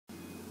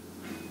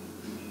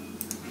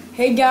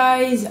Hey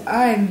guys,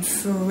 I'm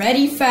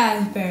Freddy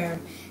Fazbear.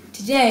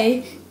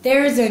 Today,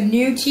 there's a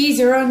new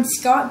teaser on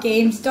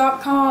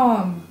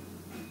ScottGames.com.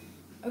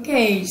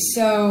 Okay,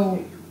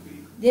 so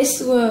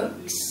this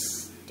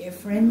looks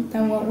different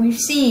than what we've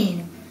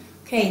seen.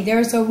 Okay,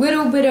 there's a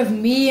little bit of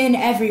me and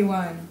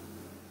everybody,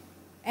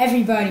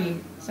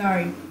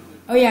 sorry.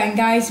 Oh yeah, and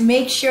guys,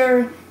 make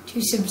sure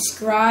to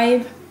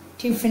subscribe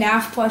to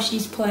FNAF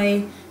Plushies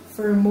Play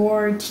for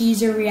more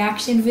teaser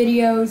reaction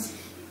videos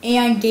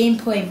and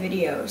gameplay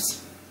videos.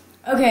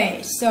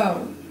 Okay,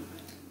 so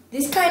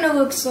this kind of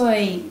looks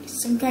like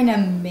some kind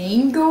of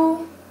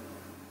mango,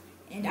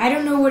 and I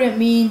don't know what it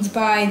means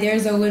by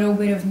there's a little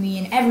bit of me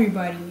and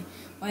everybody.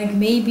 Like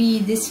maybe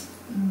this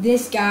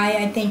guy,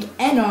 I think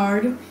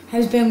Ennard,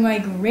 has been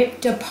like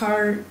ripped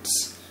apart,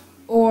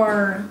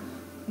 or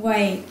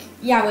like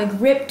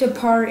ripped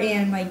apart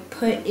and like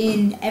put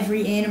in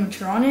every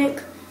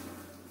animatronic.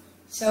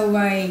 So,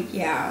 like,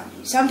 yeah.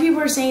 Some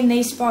people are saying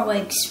they spot,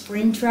 like,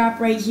 Springtrap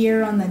right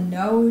here on the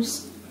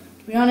nose.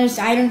 To be honest,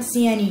 I don't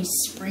see any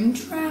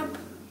Springtrap.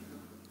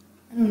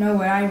 I don't know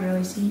what I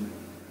really see.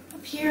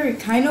 Up here,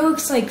 it kind of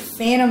looks like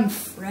Phantom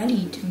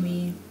Freddy to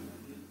me.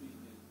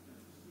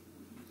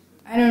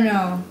 I don't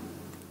know.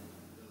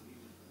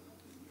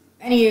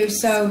 Anywho,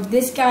 so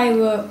this guy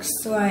looks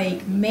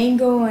like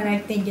Mango, and I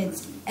think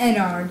it's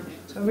Ennard.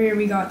 So over here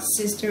we got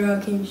Sister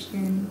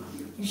Location.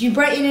 If you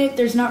brighten it,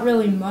 there's not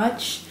really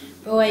much.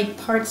 But like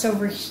parts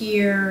over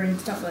here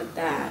and stuff like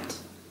that.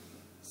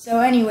 So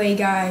anyway,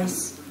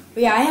 guys,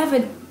 but yeah, I have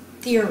a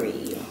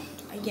theory,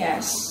 I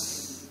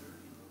guess.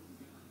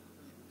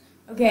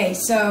 Okay,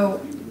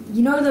 so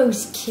you know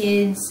those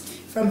kids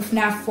from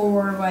FNAF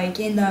 4, like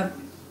in the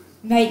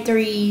Night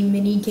 3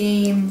 mini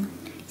game.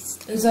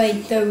 There's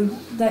like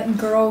that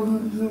girl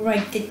who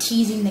like the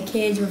teasing the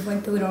kids with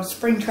like the little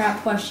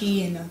Springtrap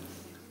plushie and the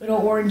little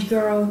orange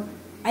girl.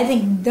 I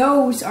think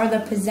those are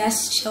the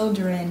possessed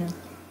children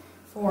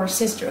for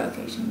Sister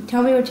Location.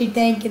 Tell me what you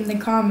think in the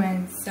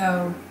comments.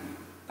 So,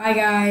 bye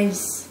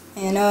guys.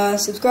 And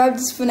subscribe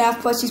to FNAF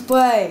Plushies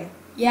Play.